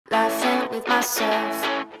with myself.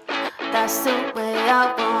 That's the way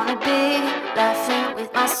I wanna be, laughing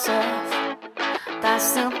with myself.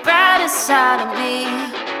 That's the brightest side of me.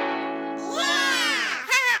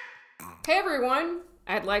 Hey everyone,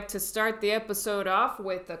 I'd like to start the episode off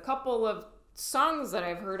with a couple of songs that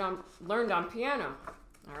I've learned on piano.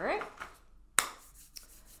 All right.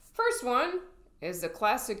 First one is the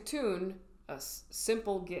classic tune,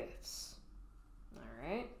 Simple Gifts. All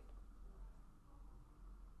right.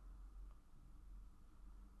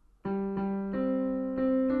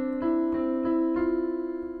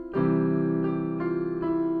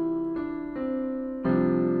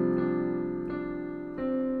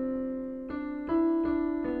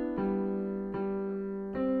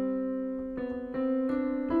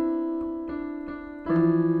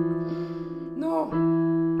 No.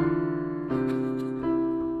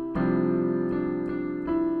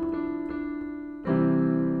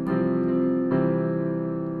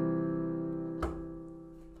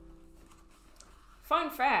 Fun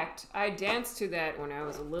fact, I danced to that when I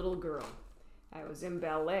was a little girl. I was in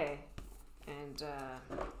ballet, and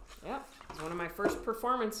yeah, it was one of my first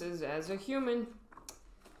performances as a human.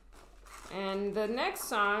 And the next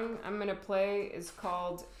song I'm gonna play is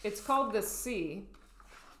called The Sea.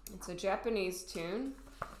 It's a Japanese tune,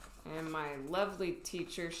 and my lovely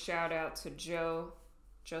teacher, shout out to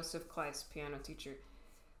Joseph Kleiss, piano teacher.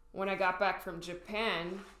 When I got back from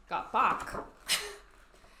Japan,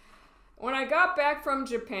 when I got back from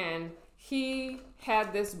Japan, he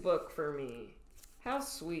had this book for me. How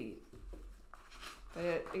sweet.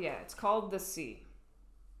 But yeah, it's called The Sea.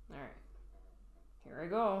 All right, here I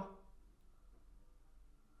go.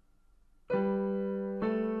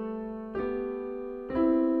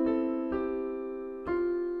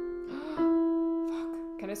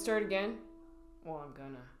 Can I start again? Well, I'm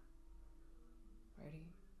gonna. Ready,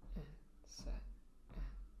 and set, and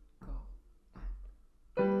go.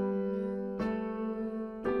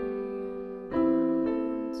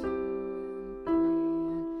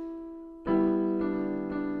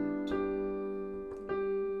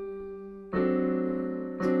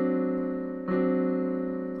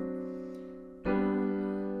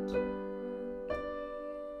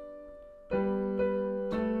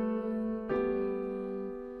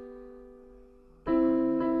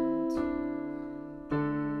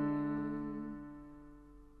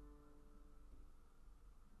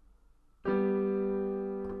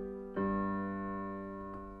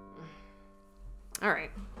 All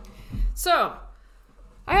right, so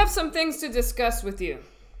I have some things to discuss with you.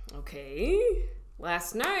 Okay,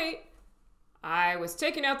 last night I was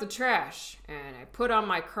taking out the trash and I put on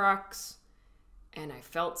my Crocs and I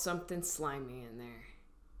felt something slimy in there.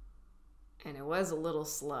 And it was a little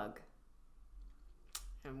slug.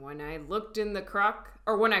 And when I looked in the Croc,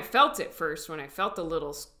 or when I felt it first, when I felt the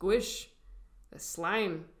little squish, the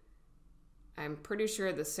slime, I'm pretty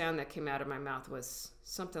sure the sound that came out of my mouth was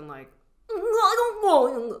something like,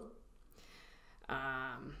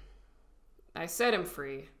 I set him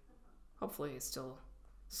free. Hopefully he's still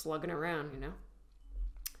slugging around, you know.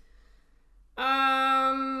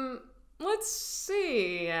 Let's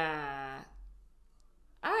see. I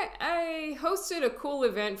hosted a cool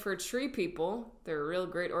event for tree people. They're a real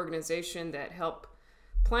great organization that help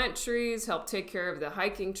plant trees, help take care of the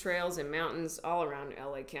hiking trails and mountains all around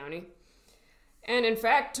LA County. And in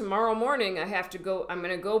fact, tomorrow morning I'm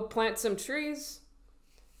gonna go plant some trees.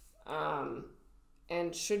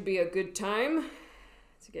 And should be a good time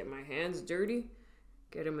to get my hands dirty,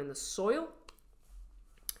 get them in the soil.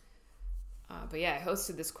 But yeah, I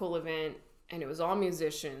hosted this cool event and it was all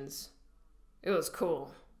musicians. It was cool.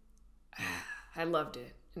 I loved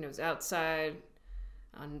it. And it was outside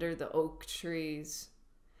under the oak trees.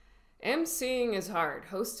 MCing is hard.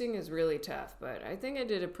 Hosting is really tough, but I think I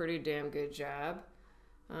did a pretty damn good job.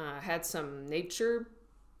 I had some nature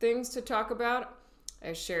things to talk about.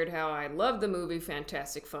 I shared how I love the movie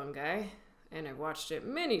Fantastic Fungi, and I've watched it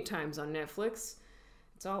many times on Netflix.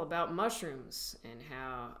 It's all about mushrooms and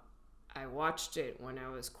how I watched it when I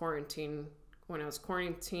was quarantining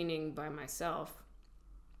by myself,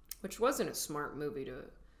 which wasn't a smart movie to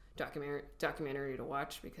documentary to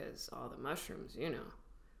watch because all the mushrooms, you know,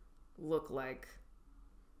 look like,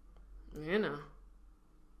 you know.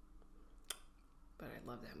 But I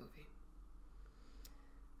love that movie.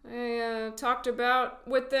 I talked about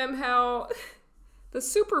with them how the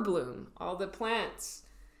superbloom, all the plants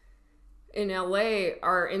in LA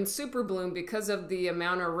are in superbloom because of the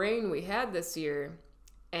amount of rain we had this year.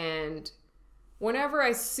 And whenever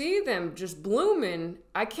I see them just blooming,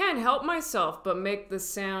 I can't help myself but make the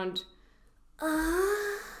sound,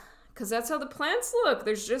 because that's how the plants look.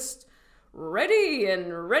 They're just ready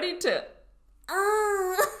to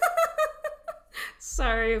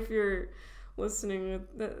Sorry if you're listening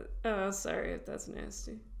with that. Sorry if that's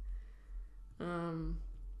nasty.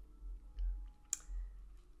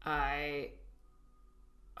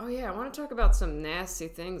 I want to talk about some nasty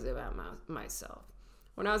things about myself.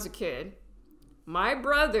 When I was a kid, my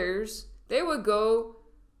brothers, they would go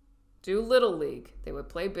do Little League. They would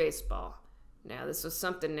play baseball. Now, this was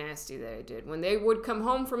something nasty that I did. When they would come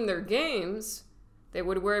home from their games, they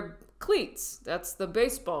would wear cleats. That's the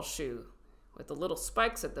baseball shoe with the little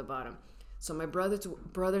spikes at the bottom. So my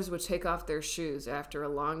brothers would take off their shoes after a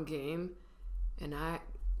long game, and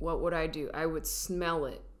what would I do? I would smell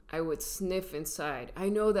it. I would sniff inside. I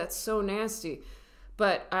know that's so nasty,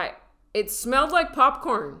 but it smelled like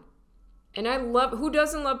popcorn. And who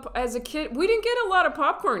doesn't love, as a kid, we didn't get a lot of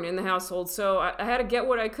popcorn in the household, so I had to get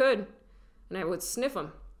what I could, and I would sniff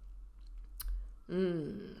them.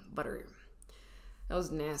 Butter. That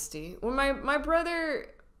was nasty. When my brother,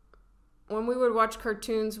 when we would watch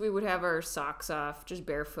cartoons, we would have our socks off, just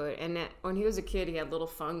barefoot, and when he was a kid, he had little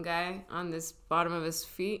fungi on this bottom of his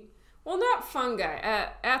feet. Well, not fungi,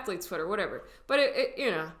 athlete's foot or whatever. But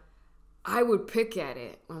I would pick at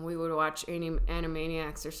it when we would watch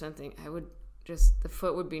Animaniacs or something. The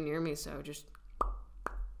foot would be near me, so I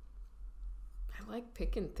like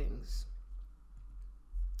picking things.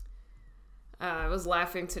 I was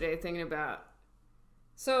laughing today thinking about,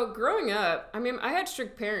 so growing up, I had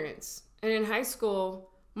strict parents. And in high school,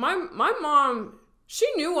 my mom,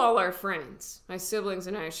 she knew all our friends, my siblings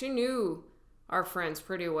and I. She knew our friends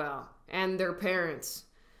pretty well, and their parents.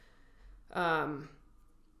 And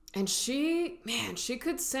she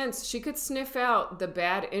could sniff out the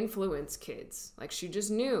bad influence kids. Like, she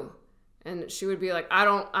just knew. And she would be like, I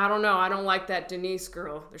don't know, I don't like that Denise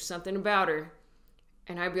girl. There's something about her.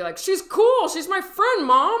 And I'd be like, she's cool, she's my friend,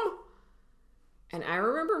 Mom. And I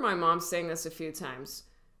remember my mom saying this a few times.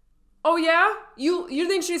 Oh yeah? You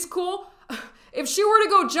think she's cool? If she were to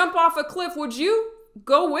go jump off a cliff, would you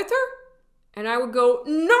go with her? And I would go,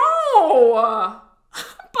 no!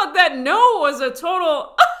 But that no was a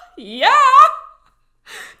total, yeah!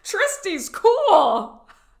 Tristy's cool!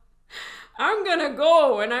 I'm gonna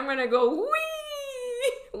go, and I'm gonna go,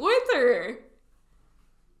 wee! With her.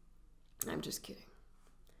 I'm just kidding.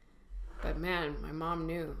 But man, my mom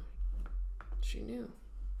knew. She knew.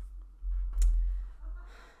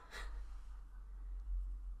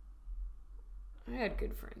 I had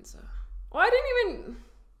good friends, though. Well, I don't know.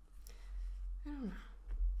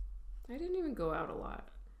 I didn't even go out a lot.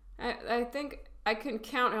 I think I can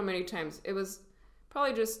count how many times. It was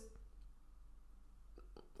probably just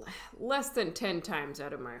less than 10 times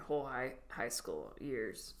out of my whole high school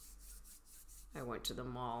years. I went to the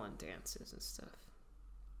mall and dances and stuff.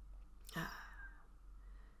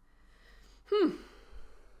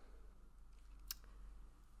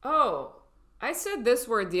 Oh, I said this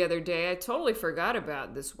word the other day. I totally forgot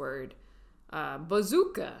about this word.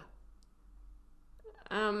 Bazooka.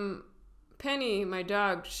 Penny, my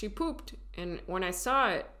dog, she pooped. And when I saw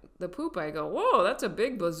it, the poop, I go, whoa, that's a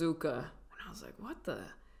big bazooka. And I was like, I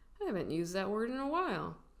haven't used that word in a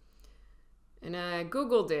while. And I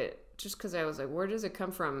Googled it just because I was like, where does it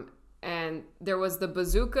come from? And there was the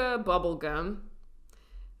bazooka bubble gum.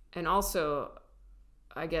 And also,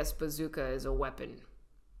 I guess bazooka is a weapon.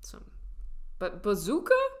 But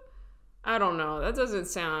bazooka? I don't know. That doesn't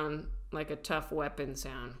sound like a tough weapon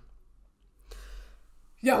sound.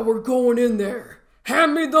 Yeah, we're going in there.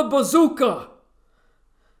 Hand me the bazooka.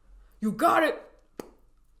 You got it.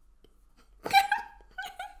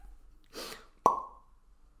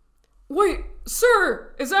 Wait,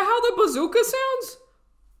 sir, is that how the bazooka sounds?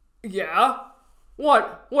 Yeah.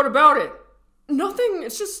 What? What about it? Nothing,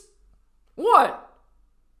 it's just... What?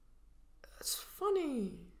 That's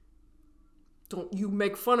funny. Don't you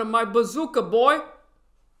make fun of my bazooka, boy.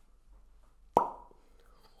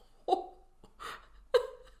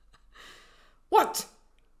 What?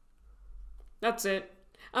 That's it.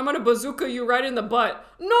 I'm gonna bazooka you right in the butt.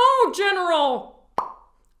 No, General!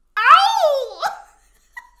 Ow!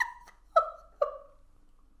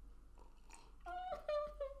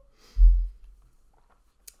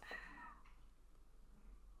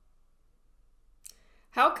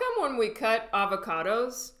 How come when we cut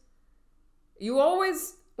avocados, you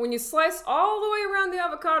always, when you slice all the way around the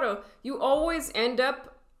avocado, you always end up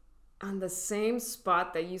on the same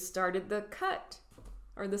spot that you started the cut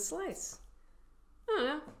or the slice? I don't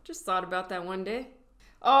know. Just thought about that one day.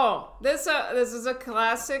 Oh, this is a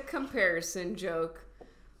classic comparison joke,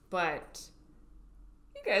 but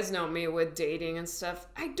you guys know me with dating and stuff.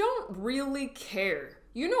 I don't really care.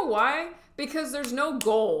 You know why? Because there's no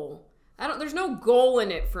goal. There's no goal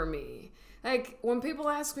in it for me. Like, when people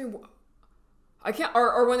ask me, I can't,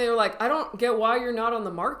 or when they were like, I don't get why you're not on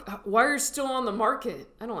the market, why you're still on the market.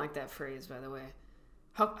 I don't like that phrase, by the way.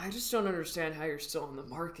 I just don't understand how you're still on the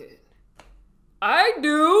market. I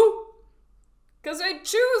do, because I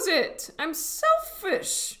choose it. I'm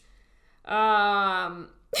selfish. I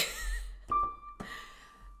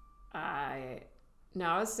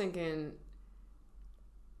was thinking,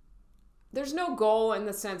 there's no goal in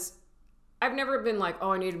the sense, I've never been like,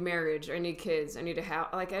 oh, I need marriage, I need kids, I need a house.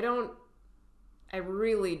 Like, I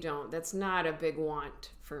really don't. That's not a big want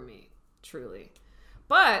for me, truly.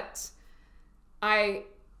 But I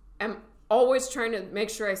am always trying to make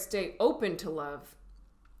sure I stay open to love.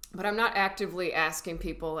 But I'm not actively asking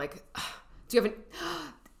people like, do you have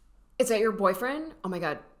is that your boyfriend? Oh my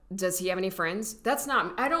God, does he have any friends? That's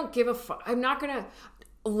not, I don't give a fuck. I'm not gonna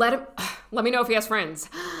let me know if he has friends.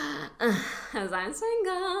 As I'm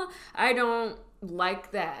single. I don't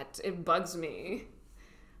like that. It bugs me.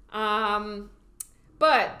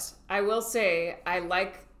 But I will say I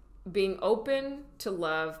like being open to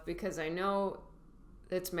love because I know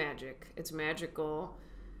it's magic. It's magical.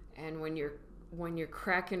 And when you're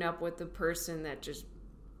cracking up with the person that just,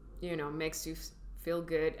 makes you feel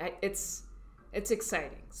good, it's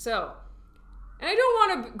exciting. So, and I don't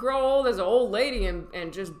want to grow old as an old lady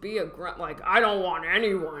and just be a grunt. Like, I don't want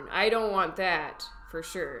anyone. I don't want that, for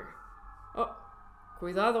sure. Oh,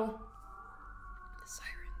 cuidado.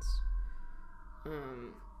 Sirens.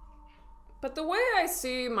 But the way I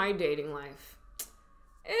see my dating life,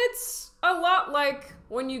 it's a lot like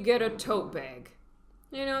when you get a tote bag.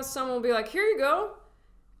 Someone will be like, here you go.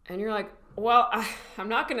 And you're like, well, I'm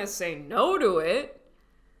not going to say no to it.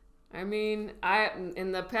 I mean,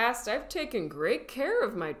 in the past, I've taken great care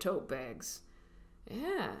of my tote bags.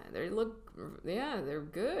 Yeah, they're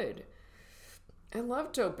good. I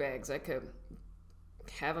love tote bags. I could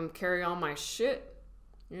have them carry all my shit,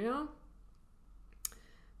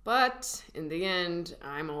 But in the end,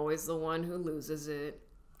 I'm always the one who loses it.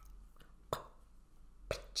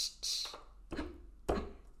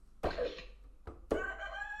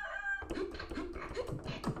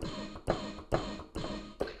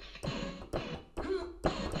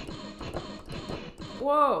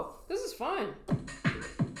 Whoa, this is fun.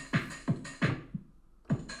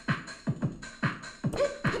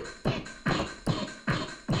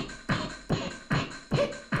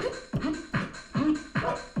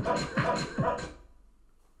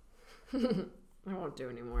 I won't do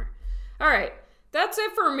anymore. All right, that's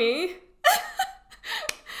it for me.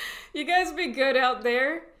 You guys be good out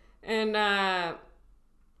there. And I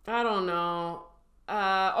don't know.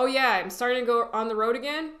 Oh yeah, I'm starting to go on the road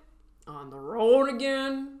again.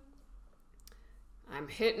 I'm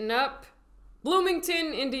hitting up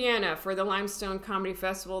Bloomington, Indiana for the Limestone Comedy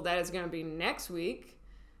Festival. That is going to be next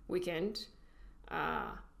weekend.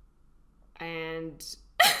 And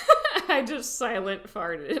I just silent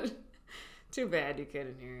farted. Too bad you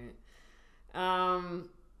couldn't hear it.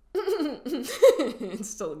 It's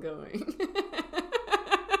still going.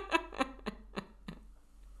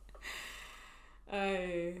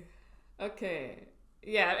 Okay.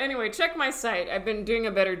 Yeah, anyway, check my site. I've been doing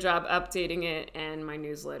a better job updating it and my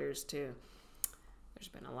newsletters too. There's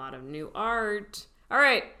been a lot of new art. All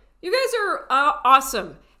right. You guys are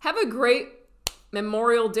awesome. Have a great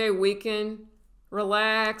Memorial Day weekend.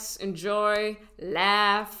 Relax, enjoy,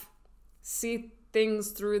 laugh, see things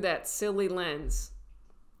through that silly lens.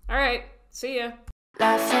 All right. See ya.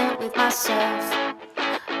 Laughing with myself.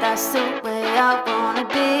 That's the way I wanna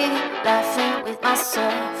be. Laughing with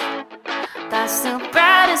myself. That's the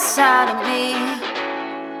brightest side of me.